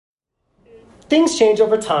things change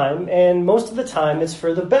over time, and most of the time it's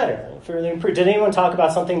for the better. Did anyone talk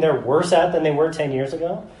about something they're worse at than they were 10 years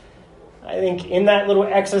ago? I think in that little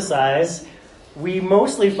exercise, we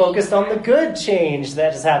mostly focused on the good change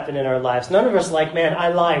that has happened in our lives. None of us like, man,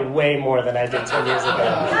 I lie way more than I did 10 years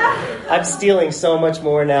ago. I'm stealing so much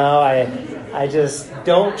more now. I just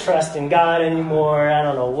don't trust in God anymore. I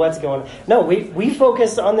don't know what's going on. No, we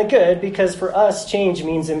focus on the good because for us, change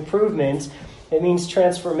means improvement. It means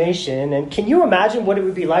transformation. And can you imagine what it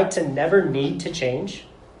would be like to never need to change?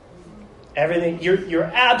 Everything, you're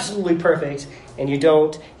absolutely perfect and you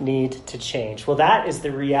don't need to change. Well, that is the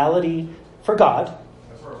reality for God.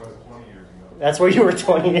 That's where I was 20 years ago. That's where you were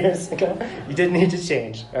 20 years ago. You didn't need to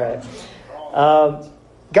change. All right.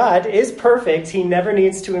 God is perfect. He never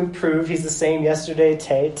needs to improve. He's the same yesterday,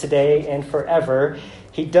 today, and forever.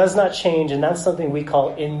 He does not change, and that's something we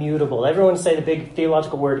call immutable. Everyone say the big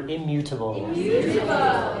theological word, immutable. Immutable.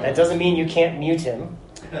 That doesn't mean you can't mute him.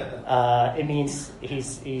 It means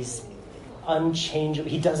he's unchangeable.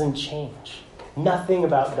 He doesn't change. Nothing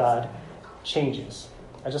about God changes.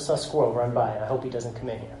 I just saw a squirrel run by. I hope he doesn't come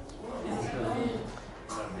in here.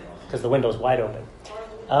 Because the window's wide open.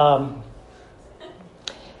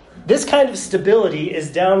 This kind of stability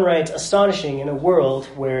is downright astonishing in a world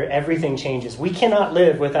where everything changes. We cannot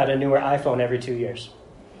live without a newer iPhone every 2 years.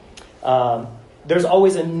 There's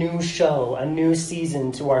always a new show, a new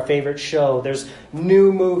season to our favorite show. There's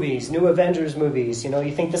new movies, new Avengers movies.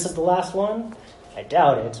 You think this is the last one? I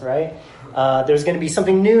doubt it, right? There's going to be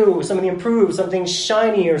something new, something improved, something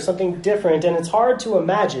shiny or something different. And it's hard to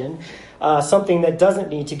imagine something that doesn't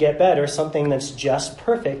need to get better, something that's just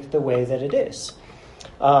perfect the way that it is.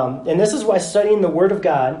 And this is why studying the Word of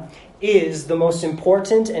God is the most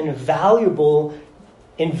important and valuable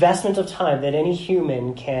investment of time that any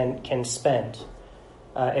human can spend.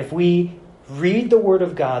 If we read the Word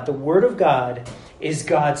of God is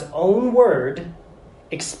God's own word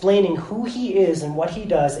explaining who he is and what he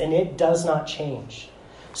does, and it does not change.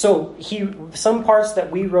 So some parts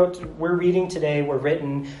that we're reading today were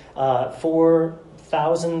written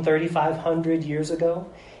 4,000, 3,500 years ago,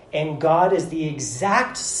 and God is the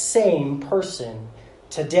exact same person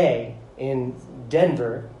today in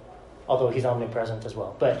Denver, although he's omnipresent as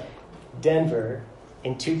well, but Denver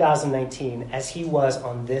in 2019 as he was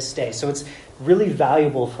on this day. So it's really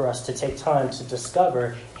valuable for us to take time to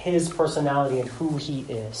discover his personality and who he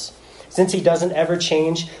is. Since he doesn't ever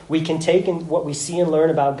change, we can take in what we see and learn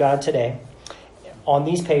about God today on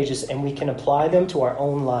these pages and we can apply them to our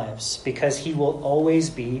own lives because he will always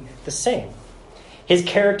be the same. His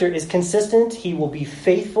character is consistent. He will be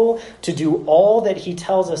faithful to do all that he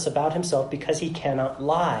tells us about himself because he cannot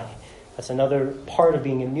lie. That's another part of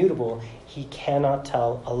being immutable. He cannot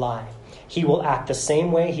tell a lie. He will act the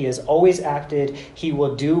same way he has always acted. He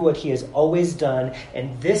will do what he has always done.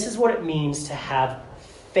 And this is what it means to have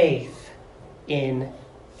faith in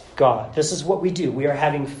God. This is what we do. We are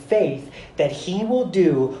having faith that he will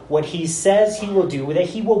do what he says he will do, that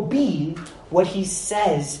he will be what he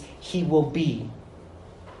says he will be.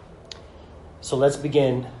 So let's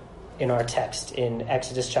begin in our text in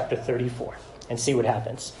Exodus chapter 34 and see what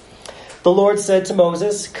happens. The Lord said to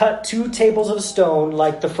Moses, "Cut 2 tables of stone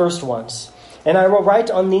like the first ones, and I will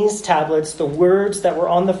write on these tablets the words that were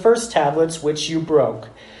on the first tablets which you broke.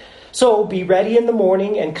 So be ready in the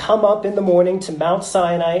morning and come up in the morning to Mount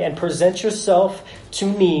Sinai and present yourself to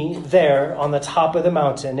me there on the top of the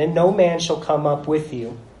mountain, and no man shall come up with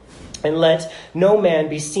you. And let no man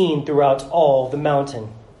be seen throughout all the mountain.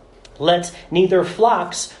 Let neither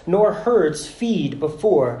flocks nor herds feed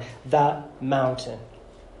before that mountain."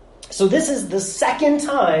 So this is the second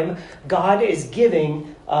time God is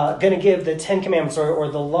going to give the 10 Commandments or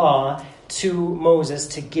the law to Moses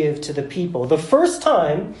to give to the people. The first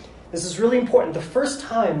time, this is really important, the first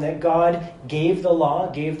time that God gave the law,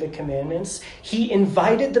 gave the commandments, he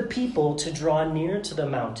invited the people to draw near to the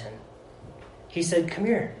mountain. He said, "Come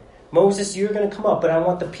here. Moses, you're going to come up, but I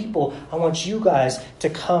want you guys to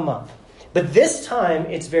come up." But this time,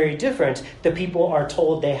 it's very different. The people are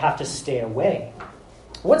told they have to stay away.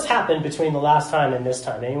 What's happened between the last time and this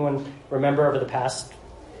time? Anyone remember over the past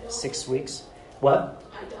 6 weeks? What?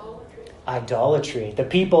 Idolatry. The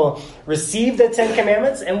people received the 10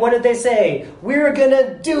 Commandments, and what did they say? "We're going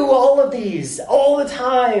to do all of these all the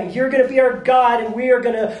time. You're going to be our God, and we are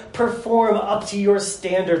going to perform up to your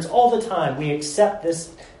standards all the time. We accept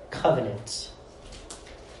this covenant."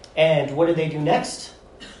 And what did they do next?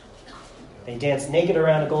 They danced naked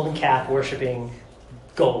around a golden calf, worshiping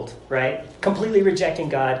gold, right? Completely rejecting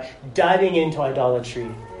God, diving into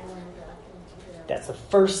idolatry. That's the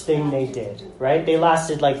first thing they did, right? They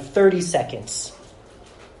lasted like 30 seconds.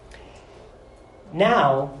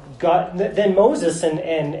 now then Moses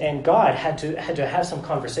and God had to have some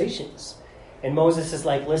conversations. And Moses is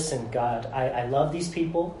like, listen, God, I love these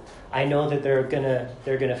people. I know that they're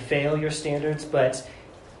gonna fail your standards, but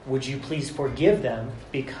would you please forgive them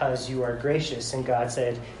because you are gracious? And God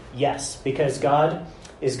said, yes, because God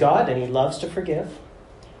is God and he loves to forgive.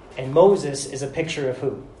 And Moses is a picture of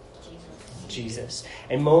who? Jesus.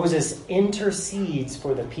 And Moses intercedes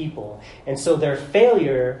for the people. And so their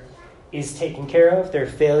failure is taken care of. Their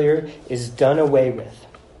failure is done away with.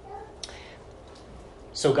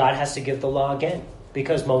 So God has to give the law again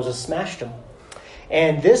because Moses smashed them.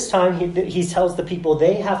 And this time he tells the people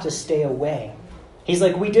they have to stay away. He's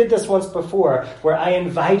like, we did this once before where I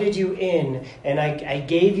invited you in and I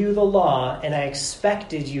gave you the law and I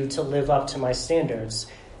expected you to live up to my standards.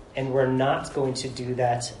 And we're not going to do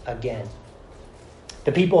that again.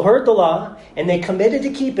 The people heard the law and they committed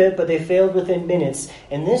to keep it, but they failed within minutes.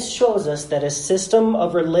 And this shows us that a system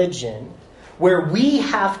of religion where we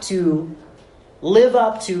have to live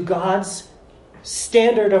up to God's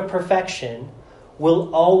standard of perfection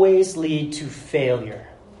will always lead to failure.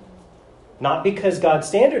 Not because God's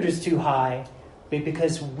standard is too high, but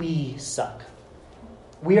because we suck.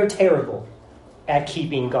 We are terrible at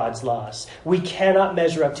keeping God's laws. We cannot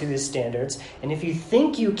measure up to his standards. And if you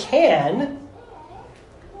think you can,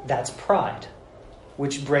 that's pride,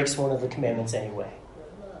 which breaks one of the commandments anyway.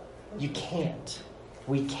 You can't.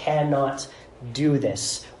 We cannot do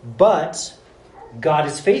this. But God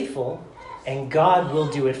is faithful, and God will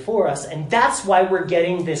do it for us. And that's why we're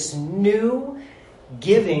getting this new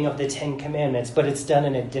giving of the Ten Commandments, but it's done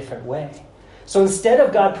in a different way. So instead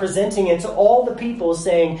of God presenting it to all the people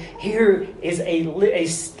saying, here is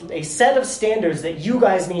a set of standards that you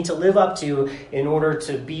guys need to live up to in order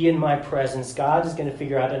to be in my presence, God is going to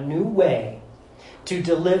figure out a new way to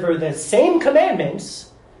deliver the same commandments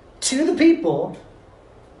to the people,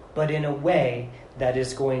 but in a way that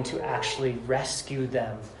is going to actually rescue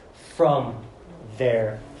them from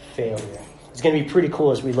their failure. It's going to be pretty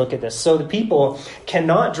cool as we look at this. So the people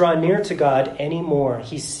cannot draw near to God anymore.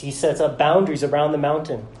 He sets up boundaries around the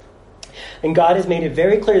mountain. And God has made it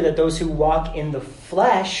very clear that those who walk in the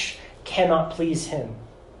flesh cannot please him.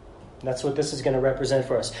 That's what this is going to represent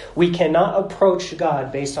for us. We cannot approach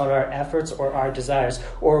God based on our efforts or our desires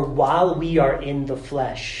or while we are in the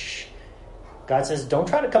flesh. God says, don't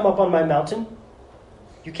try to come up on my mountain.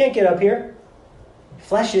 You can't get up here.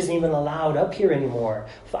 Flesh isn't even allowed up here anymore.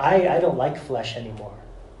 I don't like flesh anymore.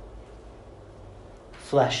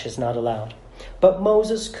 Flesh is not allowed. But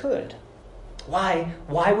Moses could. Why?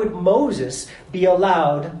 Why would Moses be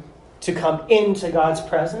allowed to come into God's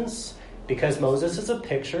presence? Because Moses is a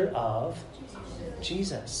picture of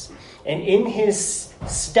Jesus. And in his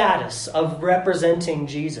status of representing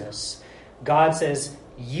Jesus, God says,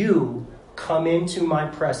 you come into my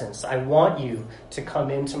presence. I want you to come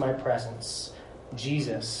into my presence.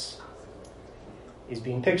 Jesus is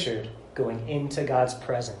being pictured going into God's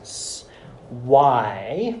presence.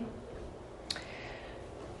 Why?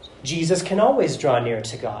 Jesus can always draw near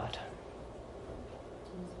to God.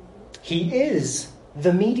 He is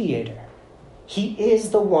the mediator. He is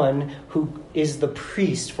the one who is the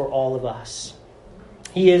priest for all of us.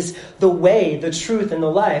 He is the way, the truth, and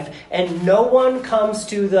the life. And no one comes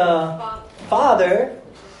to the Father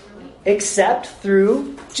except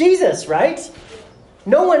through Jesus, right?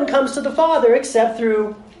 No one comes to the Father except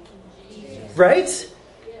through, right?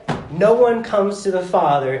 No one comes to the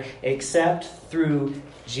Father except through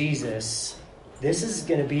Jesus. This is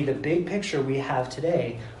going to be the big picture we have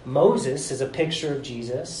today. Moses is a picture of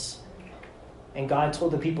Jesus. And God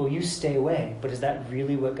told the people, you stay away. But is that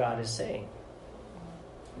really what God is saying?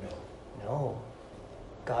 No.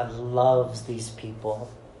 God loves these people.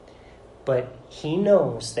 But he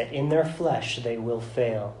knows that in their flesh they will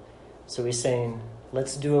fail. So he's saying,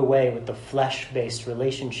 let's do away with the flesh-based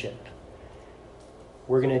relationship.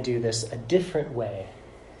 We're going to do this a different way.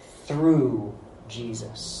 Through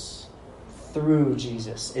Jesus. Through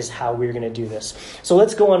Jesus is how we're going to do this. So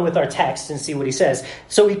let's go on with our text and see what he says.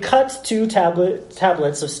 So he cut 2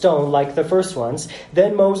 tablets of stone like the first ones.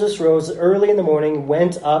 Then Moses rose early in the morning,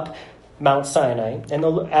 went up Mount Sinai, and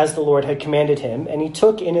as the Lord had commanded him, and he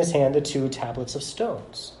took in his hand the 2 tablets of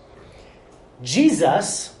stones.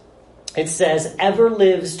 Jesus, it says, ever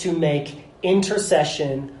lives to make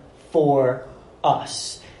intercession for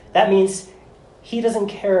us. That means he doesn't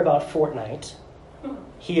care about Fortnite.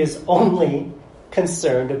 He is only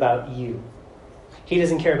concerned about you. He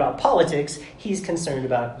doesn't care about politics. He's concerned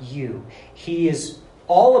about you. He is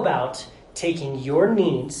all about taking your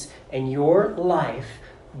needs and your life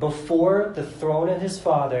before the throne of his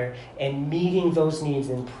Father and meeting those needs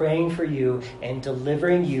and praying for you and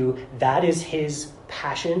delivering you. That is his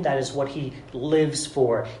passion. That is what he lives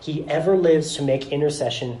for. He ever lives to make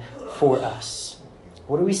intercession for us.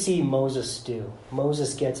 What do we see Moses do?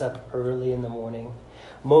 Moses gets up early in the morning.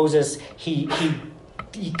 Moses, he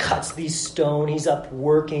cuts these stone. He's up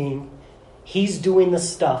working. He's doing the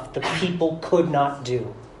stuff the people could not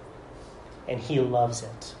do. And he loves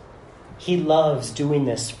it. He loves doing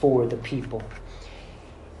this for the people.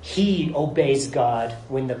 He obeys God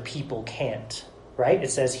when the people can't, right?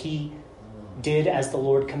 It says he did as the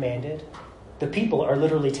Lord commanded. The people are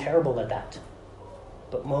literally terrible at that.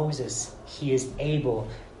 But Moses, he is able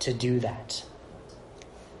to do that.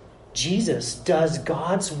 Jesus does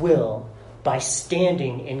God's will by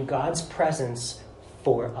standing in God's presence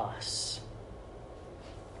for us.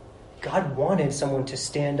 God wanted someone to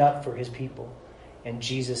stand up for his people. And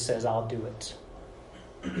Jesus says, I'll do it.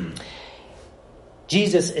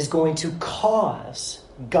 Jesus is going to cause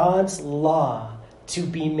God's law to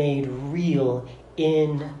be made real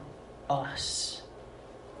in us,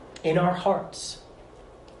 in our hearts.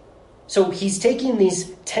 So he's taking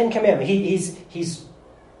these 10 commandments. He's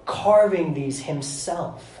carving these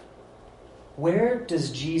himself. Where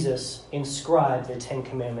does Jesus inscribe the 10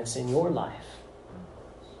 commandments in your life?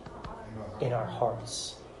 In our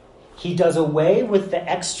hearts. He does away with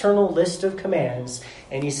the external list of commands,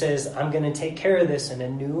 and he says, I'm going to take care of this in a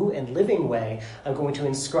new and living way. I'm going to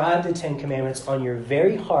inscribe the 10 commandments on your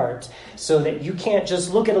very heart so that you can't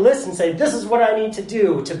just look at a list and say, this is what I need to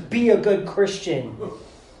do to be a good Christian.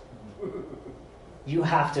 You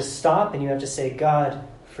have to stop and you have to say, God,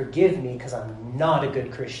 forgive me because I'm not a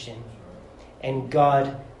good Christian. And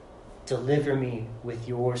God, deliver me with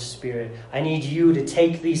your Spirit. I need you to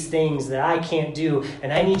take these things that I can't do,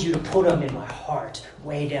 and I need you to put them in my heart,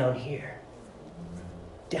 way down here,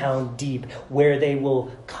 down deep, where they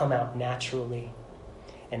will come out naturally.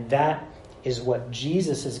 And that is what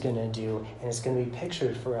Jesus is going to do, and it's going to be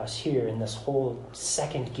pictured for us here in this whole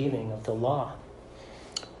second giving of the law.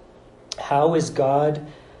 How does God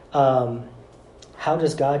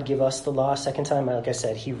give us the law a second time? Like I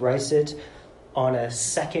said, he writes it on a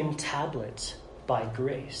second tablet by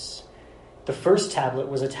grace. The first tablet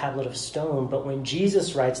was a tablet of stone, but when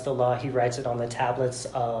Jesus writes the law, he writes it on the tablets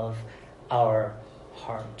of our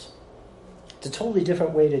heart. It's a totally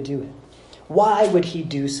different way to do it. Why would he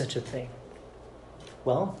do such a thing?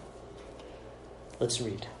 Well, let's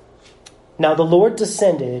read. Now the Lord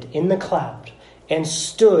descended in the cloud and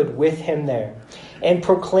stood with him there and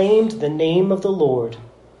proclaimed the name of the Lord.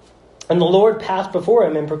 And the Lord passed before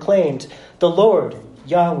him and proclaimed, the Lord,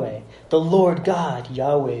 Yahweh, the Lord God,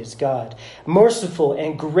 Yahweh is God, merciful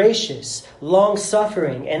and gracious,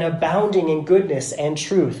 long-suffering and abounding in goodness and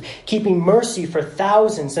truth, keeping mercy for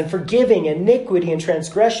thousands and forgiving iniquity and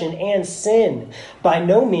transgression and sin, by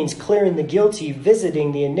no means clearing the guilty,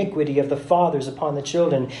 visiting the iniquity of the fathers upon the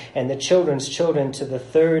children and the children's children to the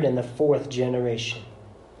third and the fourth generation.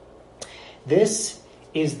 This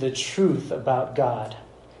is the truth about God.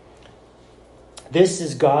 This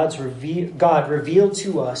is God revealed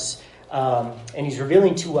to us, and he's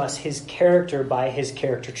revealing to us his character by his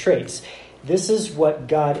character traits. This is what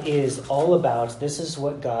God is all about. This is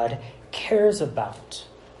what God cares about.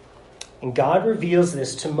 And God reveals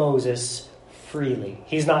this to Moses freely.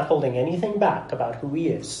 He's not holding anything back about who he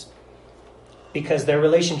is, because their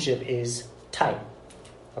relationship is tight.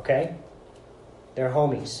 Okay? They're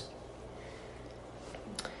homies.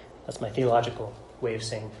 That's my theological way of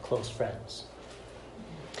saying close friends.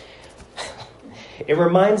 It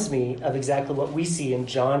reminds me of exactly what we see in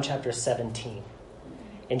John chapter 17.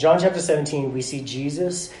 In John chapter 17, we see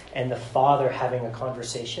Jesus and the Father having a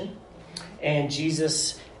conversation. And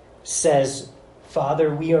Jesus says,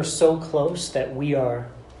 Father, we are so close that we are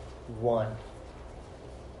one.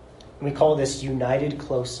 We call this united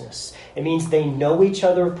closeness. It means they know each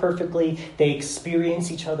other perfectly. They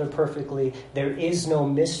experience each other perfectly. There is no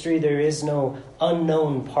mystery. There is no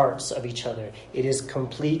unknown parts of each other. It is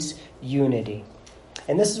complete unity.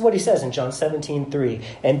 And this is what he says in John 17:3.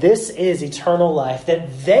 And this is eternal life,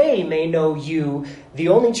 that they may know you, the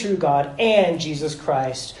only true God, and Jesus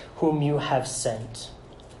Christ, whom you have sent.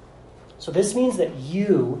 So this means that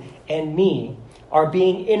you and me are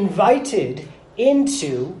being invited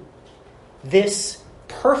into this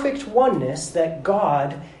perfect oneness that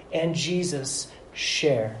God and Jesus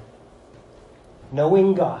share.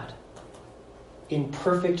 Knowing God in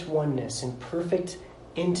perfect oneness, in perfect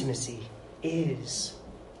intimacy, is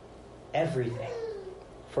everything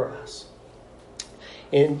for us.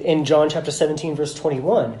 In John chapter 17, verse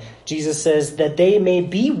 21, Jesus says that they may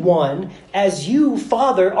be one as you,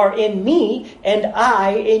 Father, are in me and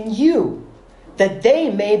I in you, that they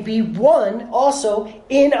may be one also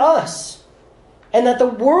in us, and that the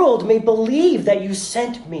world may believe that you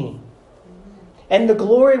sent me. And the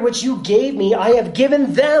glory which you gave me, I have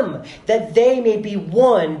given them, that they may be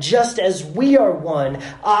one, just as we are one,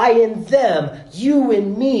 I in them, you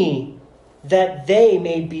in me, that they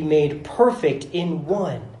may be made perfect in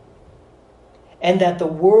one. And that the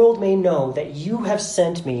world may know that you have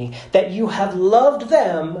sent me, that you have loved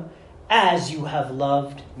them as you have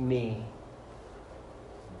loved me.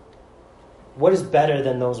 What is better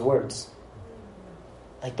than those words?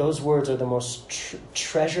 Like, those words are the most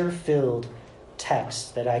treasure-filled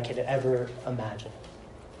text that I could ever imagine.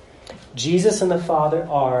 Jesus and the Father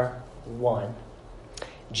are one.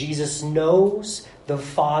 Jesus knows the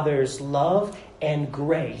Father's love and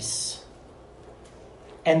grace.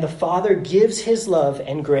 And the Father gives his love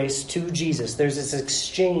and grace to Jesus. There's this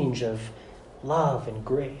exchange of love and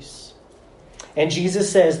grace. And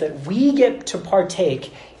Jesus says that we get to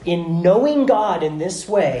partake in knowing God in this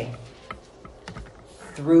way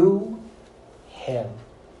through him.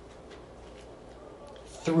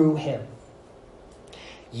 Through him.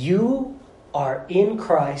 You are in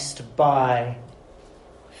Christ by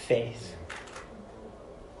faith.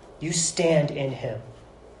 You stand in him,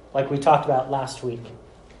 like we talked about last week.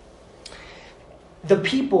 The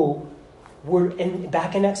people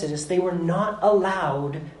back in Exodus, they were not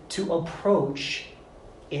allowed to approach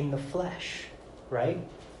in the flesh, right?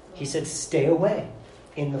 He said, stay away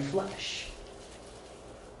in the flesh.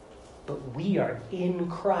 But we are in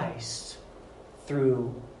Christ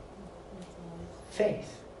through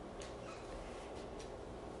faith.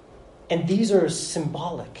 And these are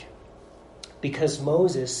symbolic because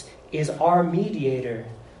Moses is our mediator.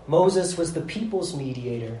 Moses was the people's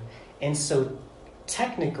mediator. And so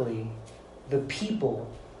technically, the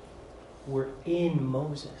people were in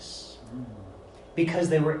Moses because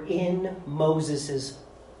they were in Moses'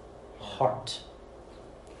 heart.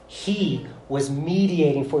 He was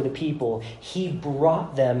mediating for the people. He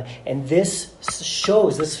brought them. And this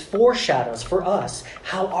foreshadows for us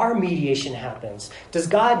how our mediation happens. Does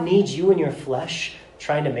God need you in your flesh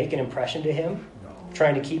trying to make an impression to him? No.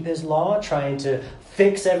 Trying to keep his law? Trying to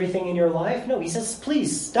fix everything in your life? No, he says,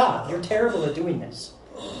 please stop. You're terrible at doing this.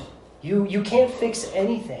 You can't fix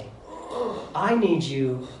anything. I need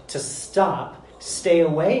you to stop, stay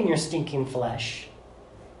away in your stinking flesh,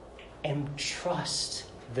 and trust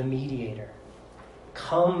the mediator.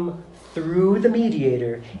 Come through the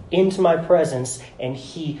mediator into my presence, and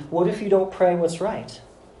what if you don't pray what's right?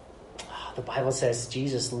 The Bible says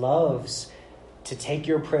Jesus loves to take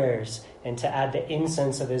your prayers and to add the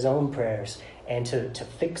incense of his own prayers and to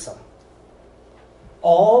fix them.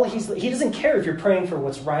 He doesn't care if you're praying for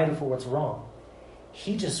what's right or for what's wrong.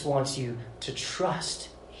 He just wants you to trust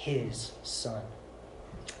his Son.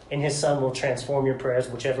 And his Son will transform your prayers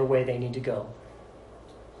whichever way they need to go.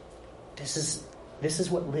 This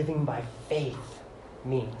is what living by faith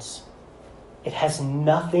means. It has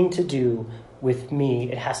nothing to do with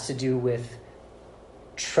me. It has to do with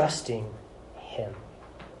trusting him.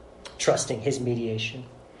 Trusting his mediation.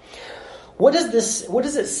 What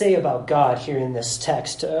does it say about God here in this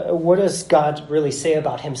text? What does God really say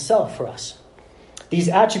about himself for us? These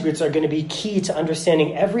attributes are going to be key to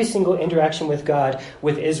understanding every single interaction with God,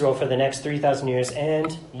 with Israel for the next 3,000 years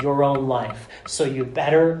and your own life. So you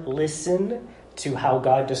better listen to how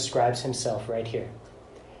God describes himself right here.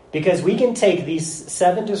 Because we can take these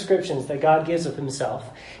 7 descriptions that God gives of himself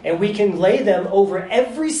and we can lay them over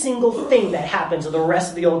every single thing that happens in the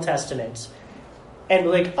rest of the Old Testament. And be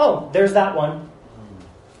like, oh, there's that one.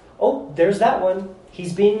 Oh, there's that one.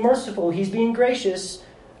 He's being merciful. He's being gracious.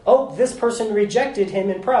 Oh, this person rejected him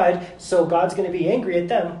in pride, so God's going to be angry at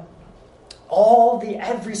them.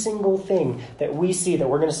 Every single thing that we see that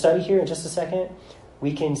we're going to study here in just a second,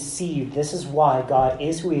 we can see this is why God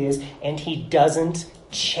is who he is, and he doesn't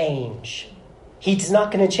change. He's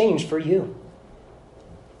not going to change for you.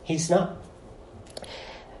 He's not.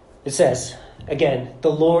 It says, again,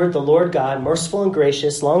 the Lord God, merciful and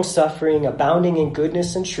gracious, long-suffering, abounding in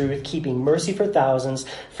goodness and truth, keeping mercy for thousands,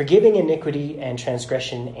 forgiving iniquity and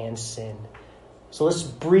transgression and sin. So let's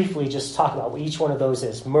briefly just talk about what each one of those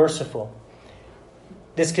is. Merciful.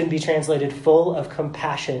 This can be translated full of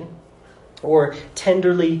compassion or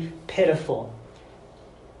tenderly pitiful.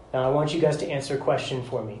 Now I want you guys to answer a question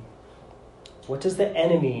for me. What does the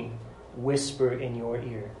enemy whisper in your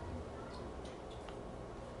ear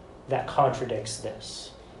that contradicts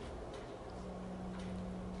this?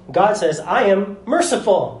 God says, I am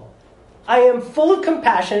merciful. I am full of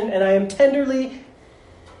compassion and I am tenderly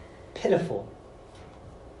pitiful.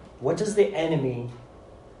 What does the enemy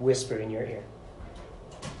whisper in your ear?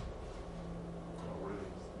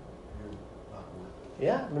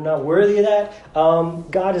 Yeah, we're not worthy of that.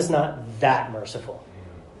 God is not that merciful.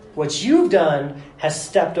 What you've done has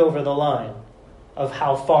stepped over the line of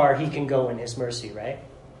how far he can go in his mercy, right?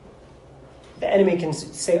 The enemy can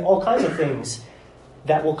say all kinds of things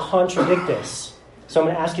that will contradict this. So I'm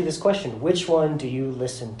going to ask you this question. Which one do you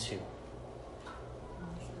listen to?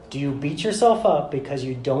 Do you beat yourself up because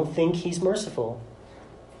you don't think he's merciful?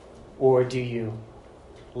 Or do you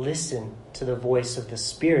listen to the voice of the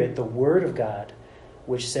Spirit, the Word of God,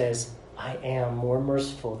 which says, I am more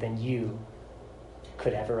merciful than you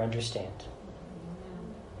could ever understand?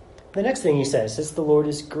 The next thing he says is the Lord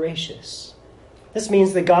is gracious. This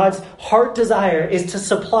means that God's heart desire is to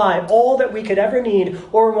supply all that we could ever need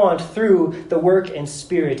or want through the work and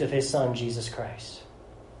spirit of his Son, Jesus Christ.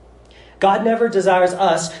 God never desires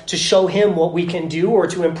us to show him what we can do or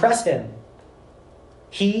to impress him.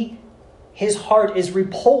 His heart is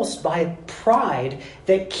repulsed by pride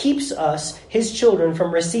that keeps us, his children,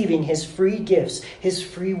 from receiving his free gifts, his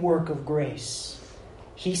free work of grace.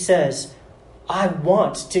 He says, I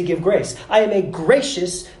want to give grace. I am a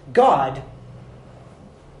gracious God.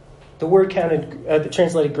 The word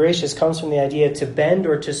translated gracious comes from the idea to bend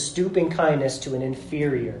or to stoop in kindness to an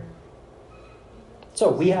inferior. So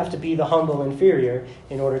we have to be the humble inferior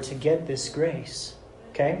in order to get this grace.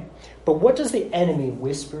 Okay? But what does the enemy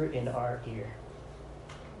whisper in our ear?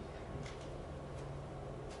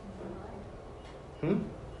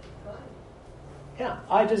 Yeah,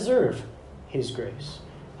 I deserve his grace.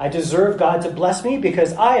 I deserve God to bless me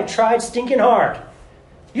because I have tried stinking hard.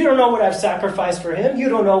 You don't know what I've sacrificed for him. You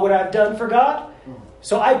don't know what I've done for God.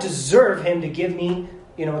 So I deserve him to give me,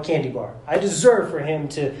 a candy bar. I deserve for him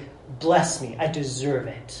to bless me. I deserve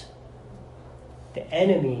it. The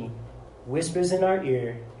enemy whispers in our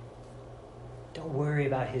ear, don't worry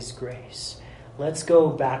about his grace. Let's go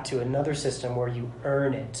back to another system where you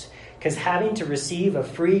earn it. Because having to receive a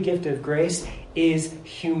free gift of grace is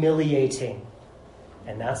humiliating.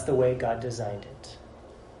 And that's the way God designed it.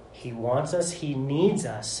 He wants us, he needs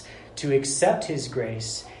us to accept his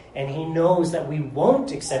grace. And he knows that we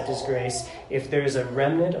won't accept his grace if there's a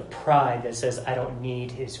remnant of pride that says, I don't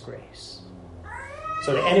need his grace.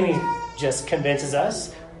 So the enemy just convinces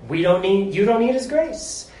us, you don't need his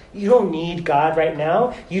grace. You don't need God right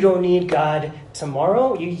now. You don't need God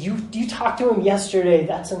tomorrow. You talked to him yesterday.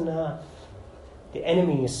 That's enough. The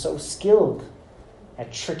enemy is so skilled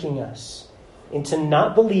at tricking us into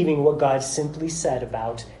not believing what God simply said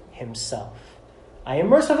about himself. I am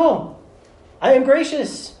merciful. I am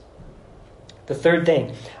gracious. The third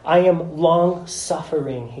thing, I am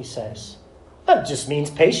long-suffering, he says. That just means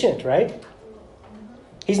patient, right?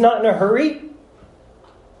 He's not in a hurry.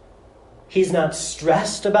 He's not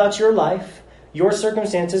stressed about your life. Your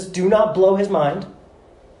circumstances do not blow his mind.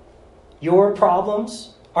 Your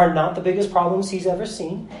problems are not the biggest problems he's ever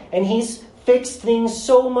seen. And he's fixed things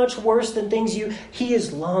so much worse than things he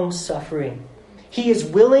is long-suffering. He is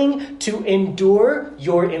willing to endure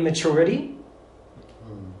your immaturity.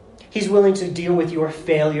 He's willing to deal with your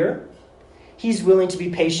failure. He's willing to be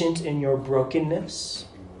patient in your brokenness.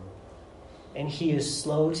 And he is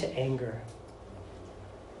slow to anger.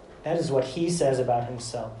 That is what he says about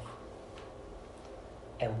himself.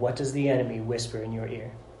 And what does the enemy whisper in your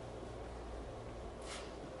ear?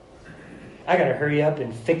 I got to hurry up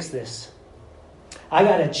and fix this. I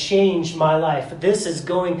got to change my life. This is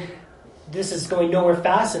going nowhere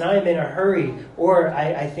fast and I am in a hurry. Or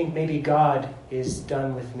I think maybe God is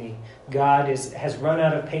done with me. God has run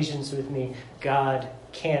out of patience with me. God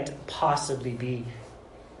can't possibly be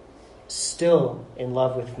still in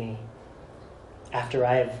love with me after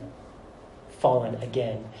I have fallen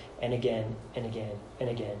again and again and again and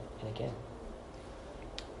again and again.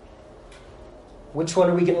 Which one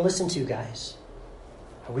are we going to listen to, guys?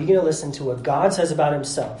 Are we going to listen to what God says about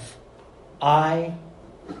himself? I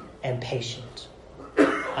am patient.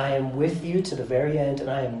 I am with you to the very end and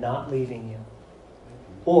I am not leaving you.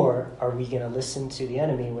 Or are we going to listen to the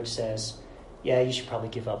enemy which says, yeah, you should probably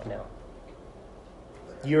give up now.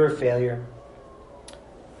 You're a failure.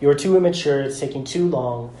 You're too immature. It's taking too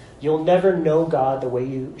long. You'll never know God the way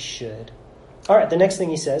you should. All right, the next thing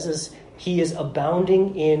he says is he is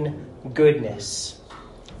abounding in goodness.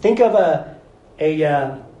 Think of a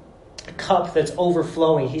cup that's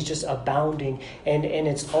overflowing. He's just abounding, and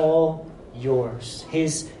it's all yours.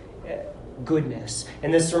 goodness.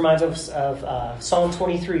 And this reminds us of Psalm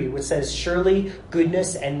 23, which says, surely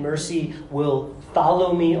goodness and mercy will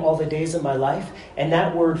follow me all the days of my life. And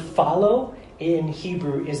that word follow in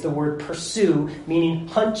Hebrew is the word pursue, meaning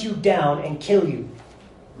hunt you down and kill you,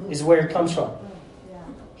 is where it comes from.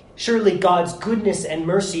 Surely God's goodness and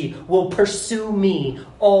mercy will pursue me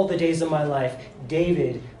all the days of my life.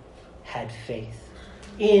 David had faith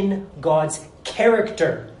in God's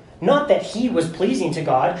character. Not that he was pleasing to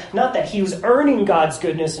God, not that he was earning God's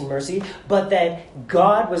goodness and mercy, but that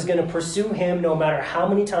God was going to pursue him no matter how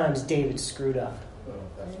many times David screwed up.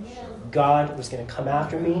 God was going to come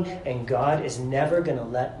after me, and God is never going to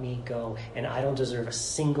let me go, and I don't deserve a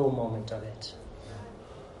single moment of it.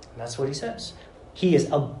 And that's what he says. He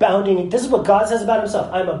is abounding. This is what God says about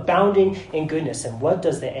himself. I'm abounding in goodness. And what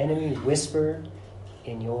does the enemy whisper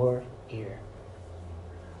in your ear?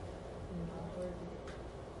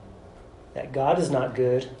 That God is not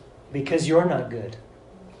good because you're not good.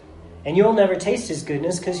 And you'll never taste his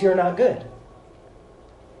goodness because you're not good.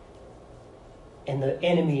 And the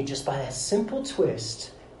enemy, just by a simple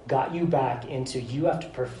twist, got you back into you have to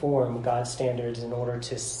perform God's standards in order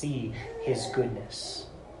to see his goodness.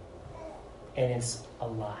 And it's a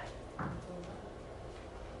lie.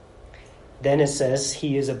 Then it says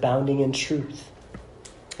he is abounding in truth.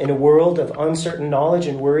 In a world of uncertain knowledge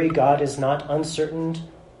and worry, God is not uncertain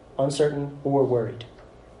or worried.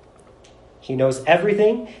 He knows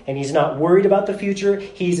everything, and he's not worried about the future.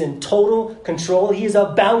 He's in total control. He's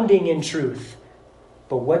abounding in truth.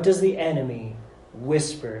 But what does the enemy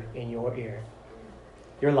whisper in your ear?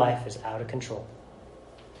 Your life is out of control.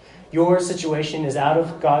 Your situation is out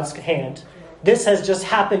of God's hand. This has just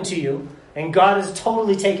happened to you, and God is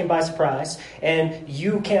totally taken by surprise, and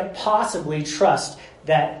you can't possibly trust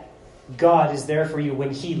that God is there for you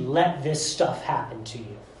when he let this stuff happen to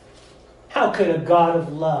you. How could a God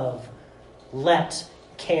of love let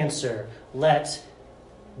cancer, let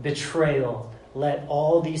betrayal, let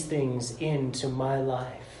all these things into my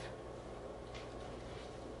life?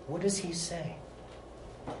 What does he say?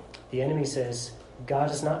 The enemy says,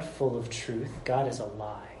 God is not full of truth. God is a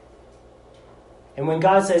lie. And when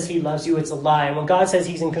God says he loves you, it's a lie. And when God says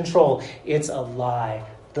he's in control, it's a lie.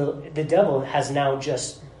 The devil has now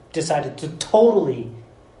just decided to totally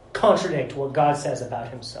contradict what God says about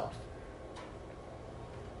himself.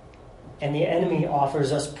 And the enemy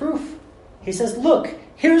offers us proof. He says, look,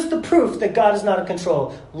 here's the proof that God is not in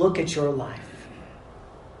control. Look at your life.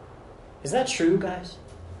 Is that true, guys?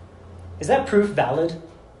 Is that proof valid?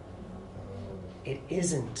 It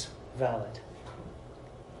isn't valid.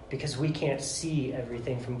 Because we can't see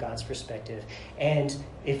everything from God's perspective. And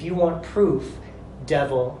if you want proof,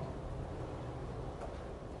 devil,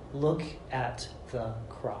 look at the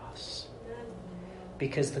cross.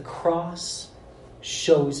 Because the cross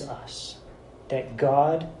shows us that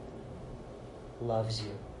God loves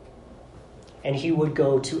you. And he would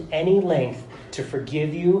go to any length to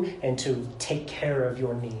forgive you and to take care of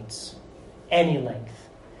your needs. Any length.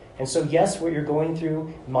 And so yes, what you're going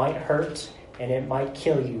through might hurt and it might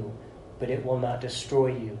kill you, but it will not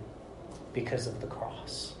destroy you because of the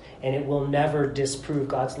cross. And it will never disprove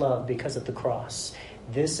God's love because of the cross.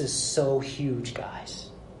 This is so huge,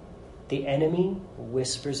 guys. The enemy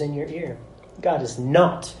whispers in your ear. God is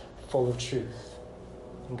not full of truth.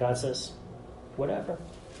 And God says, whatever.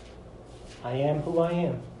 I am who I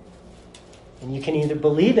am. And you can either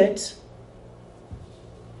believe it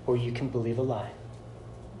or you can believe a lie.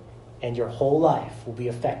 And your whole life will be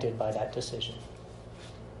affected by that decision.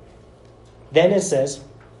 Then it says,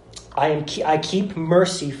 I keep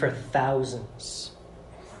mercy for thousands.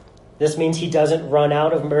 This means he doesn't run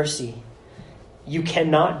out of mercy. You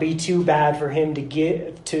cannot be too bad for him to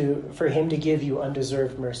give you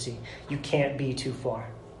undeserved mercy. You can't be too far.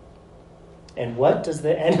 And what does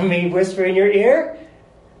the enemy whisper in your ear?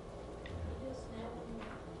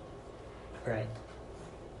 Right.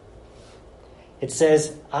 It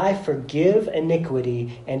says, I forgive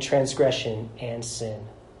iniquity and transgression and sin.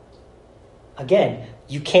 Again,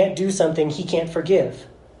 you can't do something he can't forgive.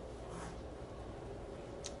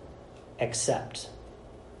 Except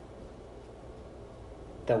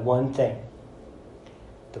the one thing.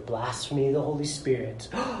 The blasphemy of the Holy Spirit.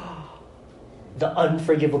 The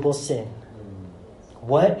unforgivable sin.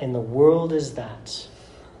 What in the world is that?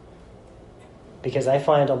 Because I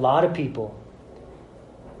find a lot of people,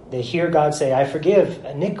 they hear God say, I forgive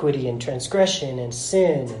iniquity and transgression and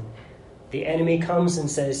sin. And the enemy comes and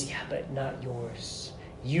says, yeah, but not yours.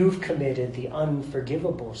 You've committed the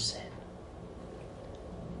unforgivable sin.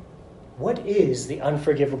 What is the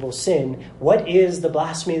unforgivable sin? What is the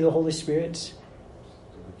blasphemy of the Holy Spirit?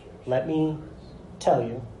 Let me tell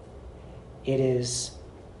you. It is,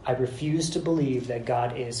 I refuse to believe that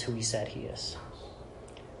God is who he said he is.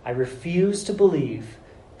 I refuse to believe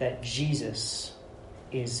that Jesus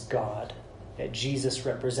is God, that Jesus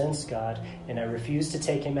represents God, and I refuse to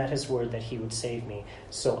take him at his word that he would save me.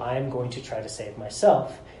 So I'm going to try to save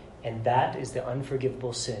myself, and that is the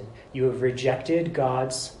unforgivable sin. You have rejected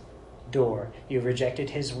God's door. You have rejected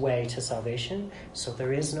his way to salvation, so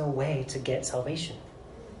there is no way to get salvation.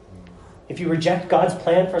 If you reject God's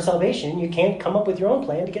plan for salvation, you can't come up with your own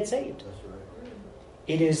plan to get saved.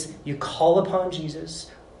 It is, you call upon Jesus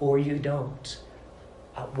or you don't.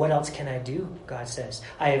 What else can I do? God says.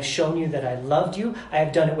 I have shown you that I loved you. I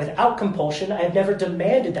have done it without compulsion. I have never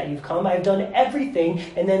demanded that you've come. I have done everything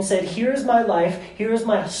and then said, here's my life. Here's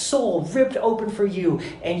my soul ripped open for you.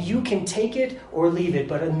 And you can take it or leave it.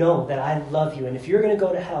 But know that I love you. And if you're going to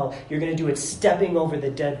go to hell, you're going to do it stepping over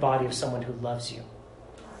the dead body of someone who loves you.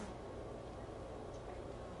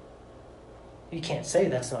 You can't say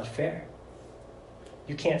that's not fair.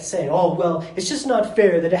 You can't say, oh, well, it's just not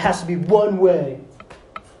fair that it has to be one way.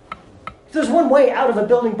 If there's one way out of a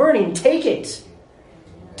building burning, take it.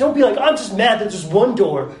 Don't be like, I'm just mad that there's one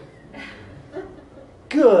door.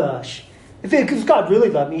 Gosh. If God really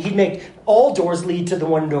loved me, he'd make all doors lead to the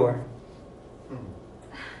one door.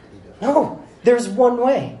 No, there's one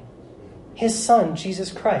way. His son,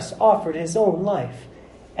 Jesus Christ, offered his own life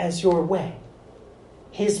as your way.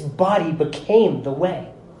 His body became the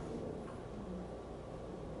way.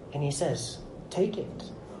 And he says, take it.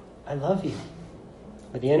 I love you.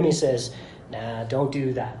 But the enemy says, nah, don't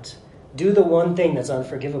do that. Do the one thing that's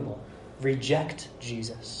unforgivable. Reject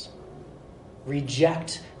Jesus.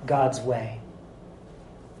 Reject God's way.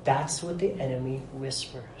 That's what the enemy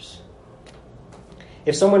whispers.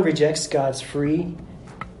 If someone rejects God's free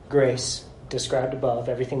grace, described above,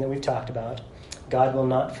 everything that we've talked about, God will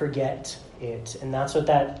not forget it. And that's what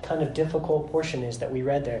that kind of difficult portion is that we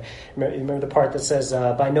read there. Remember the part that says,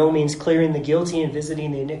 by no means clearing the guilty and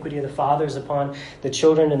visiting the iniquity of the fathers upon the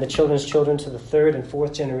children and the children's children to the third and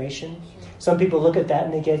fourth generation. Some people look at that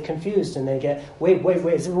and they get confused and they get, wait,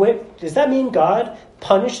 does that mean God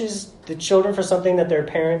punishes the children for something that their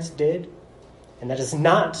parents did? And that is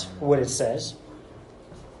not what it says.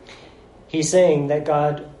 He's saying that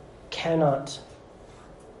God cannot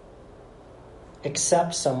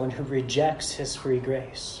accept someone who rejects his free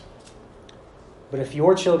grace. But if you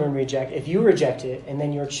reject it, and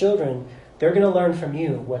then your children, they're going to learn from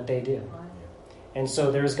you what they do. And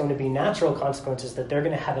so there's going to be natural consequences that they're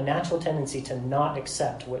going to have a natural tendency to not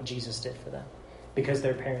accept what Jesus did for them because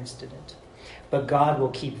their parents didn't. But God will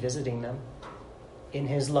keep visiting them in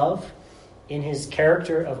his love, in his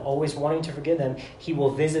character of always wanting to forgive them. He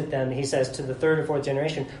will visit them, he says, to the third or fourth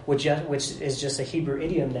generation, which is just a Hebrew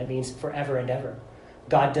idiom that means forever and ever.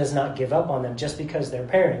 God does not give up on them just because their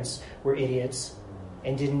parents were idiots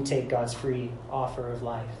and didn't take God's free offer of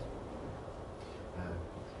life.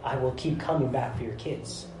 I will keep coming back for your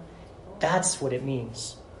kids. That's what it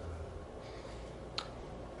means.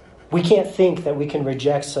 We can't think that we can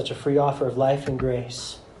reject such a free offer of life and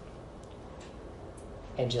grace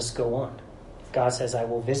and just go on. God says, I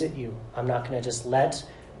will visit you. I'm not going to just let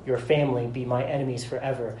your family be my enemies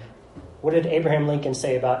forever. What did Abraham Lincoln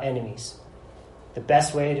say about enemies? The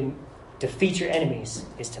best way to defeat your enemies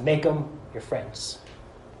is to make them your friends.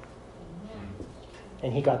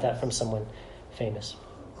 And he got that from someone famous.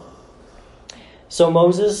 So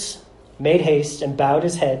Moses made haste and bowed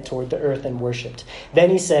his head toward the earth and worshipped. Then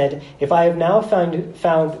he said, if I have now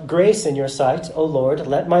found grace in your sight, O Lord,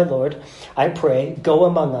 let my Lord, I pray, go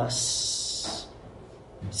among us.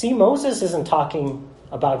 See, Moses isn't talking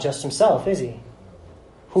about just himself, is he?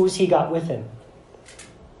 Who's he got with him?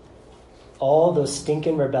 All those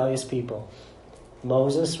stinking rebellious people.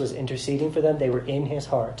 Moses was interceding for them. They were in his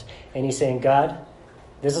heart. And he's saying, God,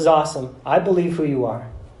 this is awesome. I believe who you are.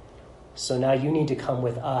 So now you need to come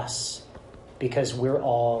with us because we're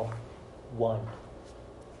all one.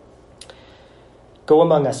 Go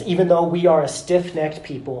among us, even though we are a stiff-necked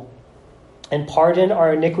people, and pardon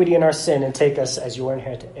our iniquity and our sin and take us as your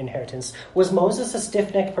inheritance. Was Moses a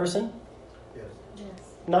stiff-necked person? Yes.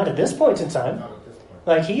 Not at this point in time. Not at this point.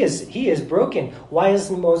 Like he is broken. Why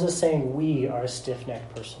is Moses saying we are a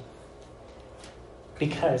stiff-necked person?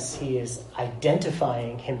 Because he is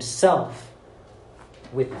identifying himself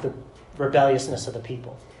with the rebelliousness of the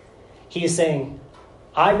people. He is saying,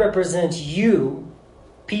 I represent you,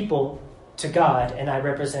 people, to God, and I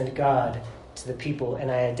represent God to the people,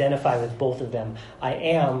 and I identify with both of them. I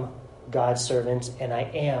am God's servant, and I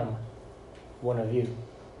am one of you.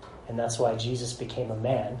 And that's why Jesus became a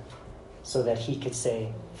man, so that he could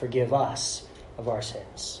say, forgive us of our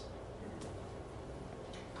sins.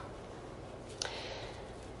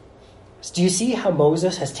 Do you see how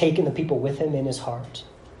Moses has taken the people with him in his heart?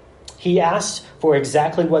 He asked for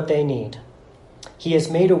exactly what they need. He has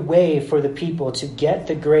made a way for the people to get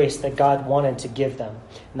the grace that God wanted to give them.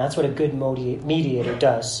 And that's what a good mediator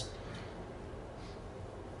does.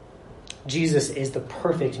 Jesus is the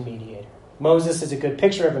perfect mediator. Moses is a good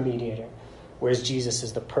picture of a mediator, whereas Jesus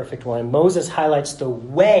is the perfect one. Moses highlights the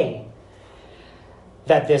way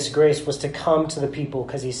that this grace was to come to the people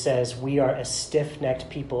because he says we are a stiff-necked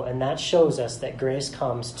people, and that shows us that grace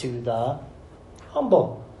comes to the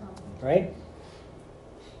humble, right?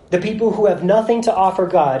 The people who have nothing to offer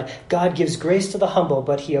God, God gives grace to the humble,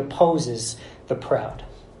 but he opposes the proud.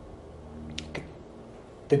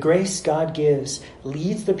 The grace God gives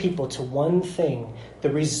leads the people to one thing. The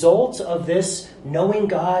result of this knowing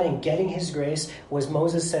God and getting his grace was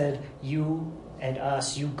Moses said, you and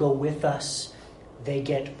us, you go with us. They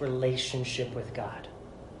get relationship with God.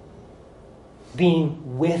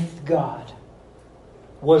 Being with God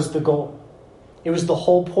was the goal. It was the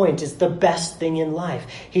whole point. It's the best thing in life.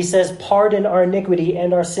 He says, pardon our iniquity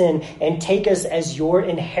and our sin and take us as your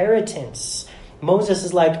inheritance. Moses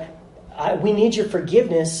is like, we need your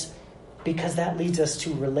forgiveness because that leads us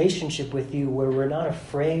to relationship with you where we're not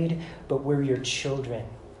afraid, but we're your children.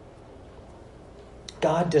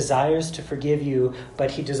 God desires to forgive you,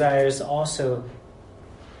 but he desires also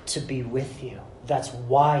to be with you. That's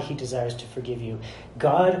why he desires to forgive you.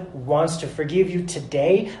 God wants to forgive you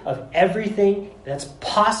today of everything that's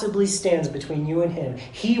possibly stands between you and him.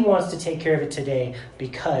 He wants to take care of it today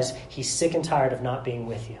because he's sick and tired of not being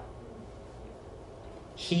with you.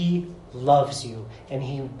 He loves you and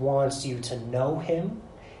he wants you to know him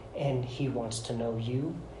and he wants to know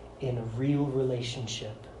you in a real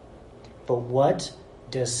relationship. But what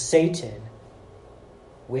does Satan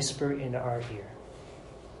whisper in our ear?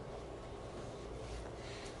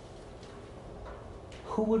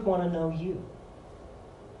 Who would want to know you?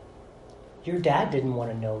 Your dad didn't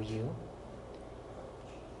want to know you.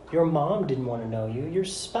 Your mom didn't want to know you. Your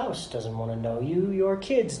spouse doesn't want to know you. Your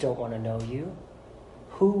kids don't want to know you.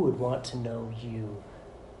 Who would want to know you?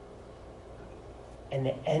 And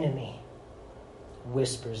the enemy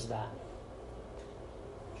whispers that.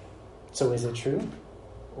 So is it true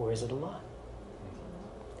or is it a lie?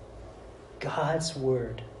 God's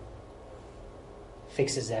word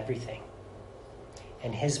fixes everything.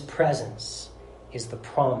 And his presence is the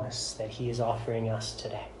promise that he is offering us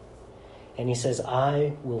today. And he says,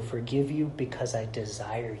 I will forgive you because I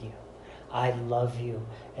desire you. I love you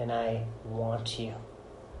and I want you.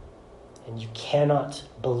 And you cannot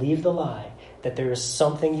believe the lie that there is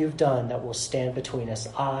something you've done that will stand between us.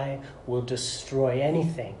 I will destroy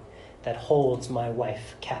anything that holds my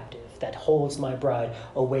wife captive, that holds my bride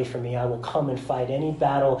away from me. I will come and fight any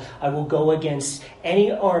battle. I will go against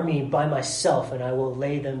any army by myself, and I will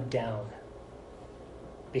lay them down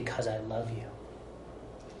because I love you.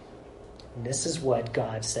 And this is what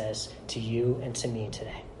God says to you and to me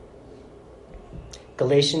today.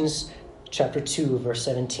 Galatians chapter 2, verse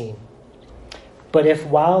 17. But if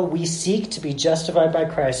while we seek to be justified by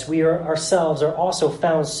Christ, we ourselves are also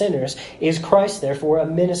found sinners, is Christ therefore a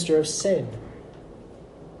minister of sin?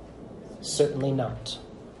 Certainly not.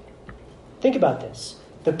 Think about this.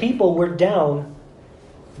 The people were down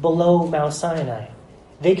below Mount Sinai.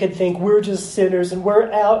 They could think we're just sinners and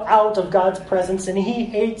we're out of God's presence and he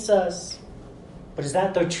hates us. But is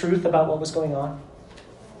that the truth about what was going on?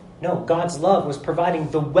 No, God's love was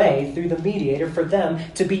providing the way through the mediator for them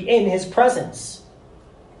to be in his presence.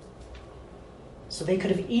 So they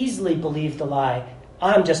could have easily believed the lie,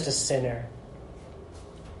 I'm just a sinner.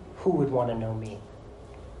 Who would want to know me?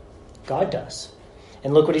 God does.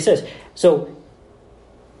 And look what he says. So,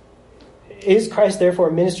 is Christ therefore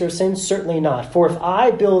a minister of sin? Certainly not. For if I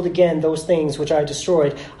build again those things which I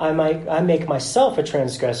destroyed, I make myself a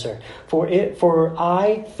transgressor. For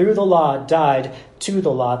I, through the law, died to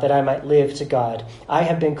the law that I might live to God. I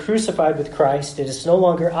have been crucified with Christ. It is no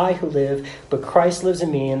longer I who live, but Christ lives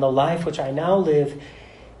in me. And the life which I now live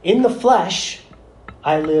in the flesh,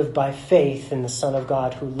 I live by faith in the Son of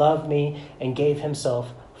God who loved me and gave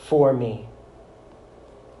himself for me.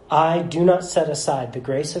 I do not set aside the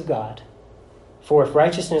grace of God. For if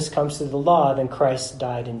righteousness comes through the law, then Christ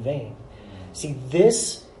died in vain. See,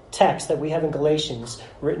 this text that we have in Galatians,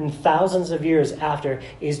 written thousands of years after,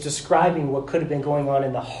 is describing what could have been going on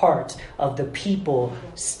in the heart of the people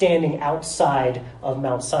standing outside of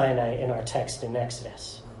Mount Sinai in our text in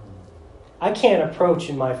Exodus. I can't approach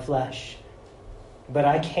in my flesh, but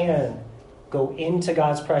I can go into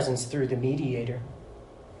God's presence through the mediator.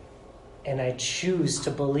 And I choose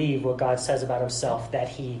to believe what God says about himself, that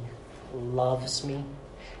he loves me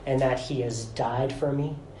and that he has died for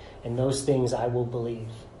me and those things I will believe.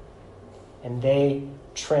 And they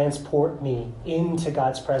transport me into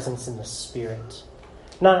God's presence in the Spirit,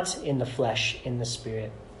 not in the flesh, in the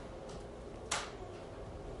Spirit.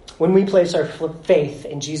 When we place our faith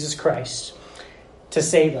in Jesus Christ to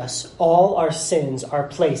save us, all our sins are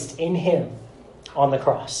placed in Him on the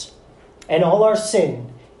cross. And all our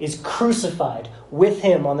sin is crucified with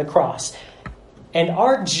Him on the cross. And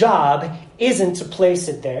our job isn't to place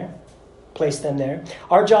them there.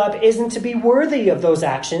 Our job isn't to be worthy of those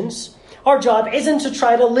actions. Our job isn't to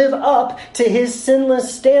try to live up to His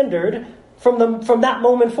sinless standard from that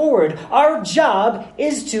moment forward. Our job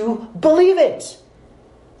is to believe it.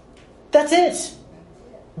 That's it.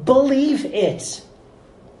 Believe it.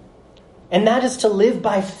 And that is to live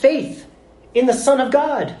by faith in the Son of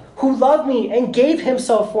God, who loved me and gave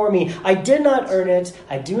Himself for me. I did not earn it,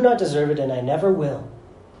 I do not deserve it, and I never will.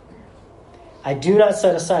 I do not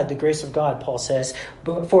set aside the grace of God, Paul says.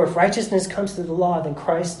 For if righteousness comes through the law, then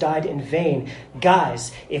Christ died in vain.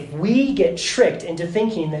 Guys, if we get tricked into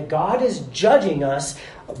thinking that God is judging us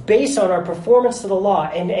based on our performance to the law,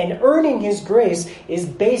 and earning His grace is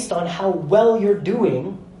based on how well you're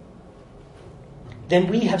doing, then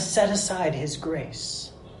we have set aside His grace.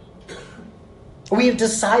 We have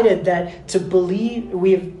decided to believe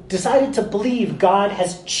God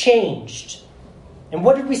has changed. And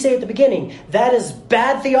what did we say at the beginning? That is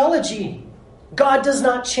bad theology. God does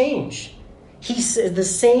not change. He's the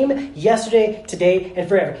same yesterday, today, and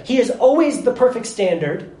forever. He is always the perfect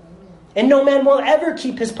standard, and no man will ever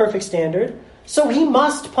keep His perfect standard, so He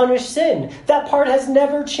must punish sin. That part has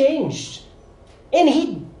never changed. And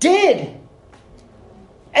He did.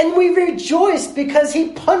 And we rejoiced because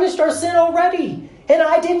He punished our sin already. And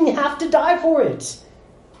I didn't have to die for it.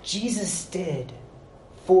 Jesus did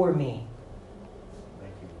for me.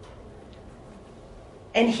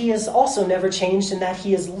 And He has also never changed in that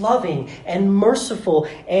He is loving and merciful,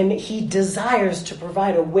 and He desires to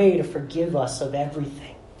provide a way to forgive us of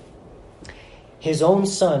everything. His own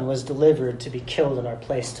Son was delivered to be killed in our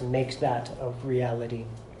place to make that a reality.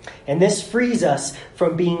 And this frees us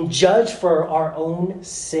from being judged for our own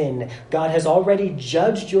sin. God has already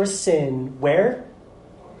judged your sin where?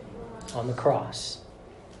 On the cross.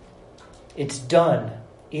 It's done.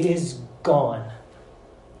 It is gone.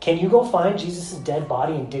 Can you go find Jesus' dead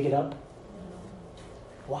body and dig it up?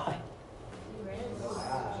 Why?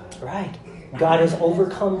 Right. God has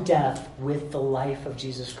overcome death with the life of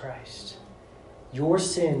Jesus Christ. Your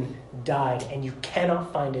sin died and you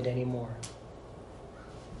cannot find it anymore.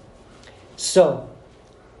 So,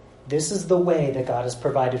 this is the way that God has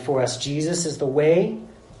provided for us. Jesus is the way,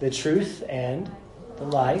 the truth, and the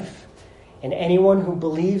life. And anyone who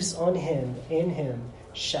believes on Him, in Him,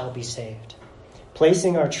 shall be saved.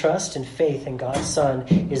 Placing our trust and faith in God's Son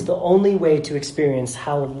is the only way to experience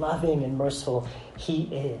how loving and merciful He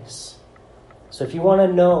is. So if you want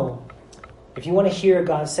to know, if you want to hear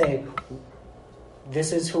God say,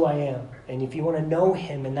 this is who I am, and if you want to know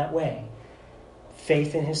Him in that way,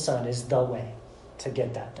 faith in His Son is the way to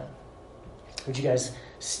get that done. Would you guys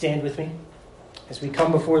stand with me as we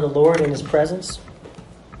come before the Lord in His presence?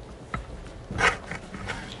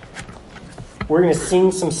 We're going to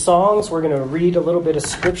sing some songs. We're going to read a little bit of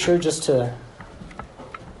Scripture just to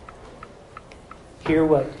hear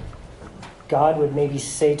what God would maybe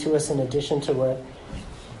say to us in addition to what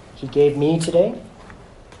He gave me today.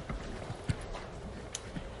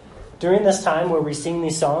 During this time where we sing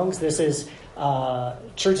these songs, this is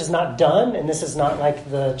church is not done, and this is not like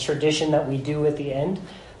the tradition that we do at the end.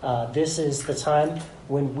 This is the time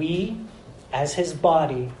when we, as His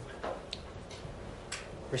body,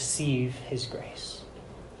 receive His grace.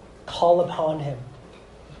 Call upon Him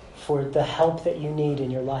for the help that you need in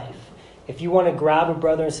your life. If you want to grab a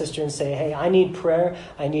brother and sister and say, hey, I need prayer.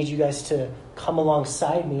 I need you guys to come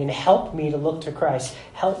alongside me and help me to look to Christ.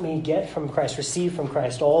 Help me get from Christ, receive from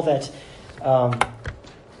Christ all that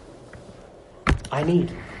I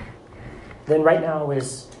need. Then right now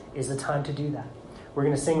is the time to do that. We're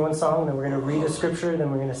going to sing one song, then we're going to read a scripture, then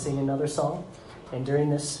we're going to sing another song. And during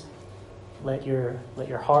this, let your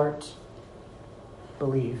heart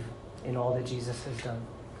believe in all that Jesus has done.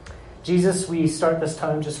 Jesus, we start this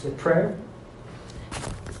time just with prayer.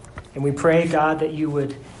 And we pray, God, that you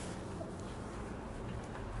would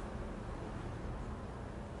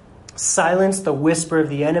silence the whisper of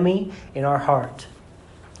the enemy in our heart.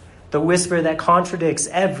 The whisper that contradicts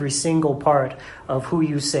every single part of who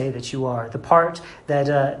you say that you are. The part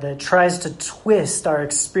that tries to twist our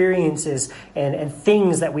experiences and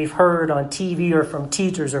things that we've heard on TV or from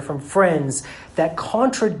teachers or from friends that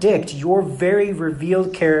contradict your very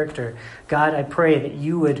revealed character. God, I pray that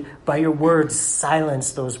you would, by your words,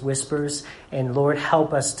 silence those whispers. And Lord,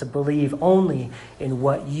 help us to believe only in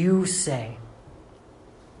what you say.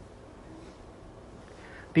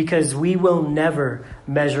 Because we will never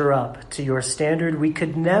measure up to your standard. We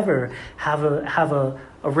could never have a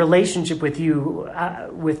relationship with you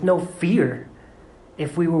with no fear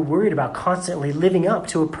if we were worried about constantly living up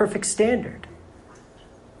to a perfect standard.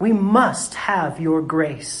 We must have your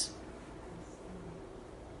grace.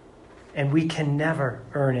 And we can never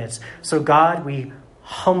earn it. So God, we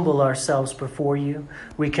humble ourselves before you.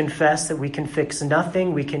 We confess that we can fix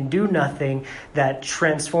nothing. We can do nothing that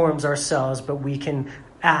transforms ourselves, but we can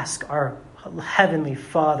ask our Heavenly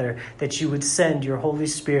Father that you would send your Holy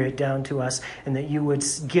Spirit down to us and that you would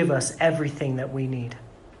give us everything that we need.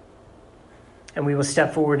 And we will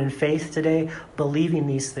step forward in faith today, believing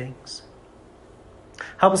these things.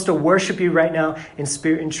 Help us to worship you right now in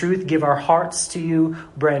spirit and truth. Give our hearts to you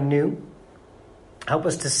brand new. Help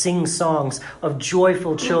us to sing songs of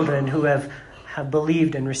joyful children who have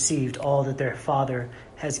believed and received all that their Father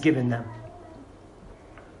has given them.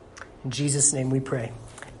 In Jesus' name we pray.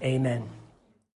 Amen.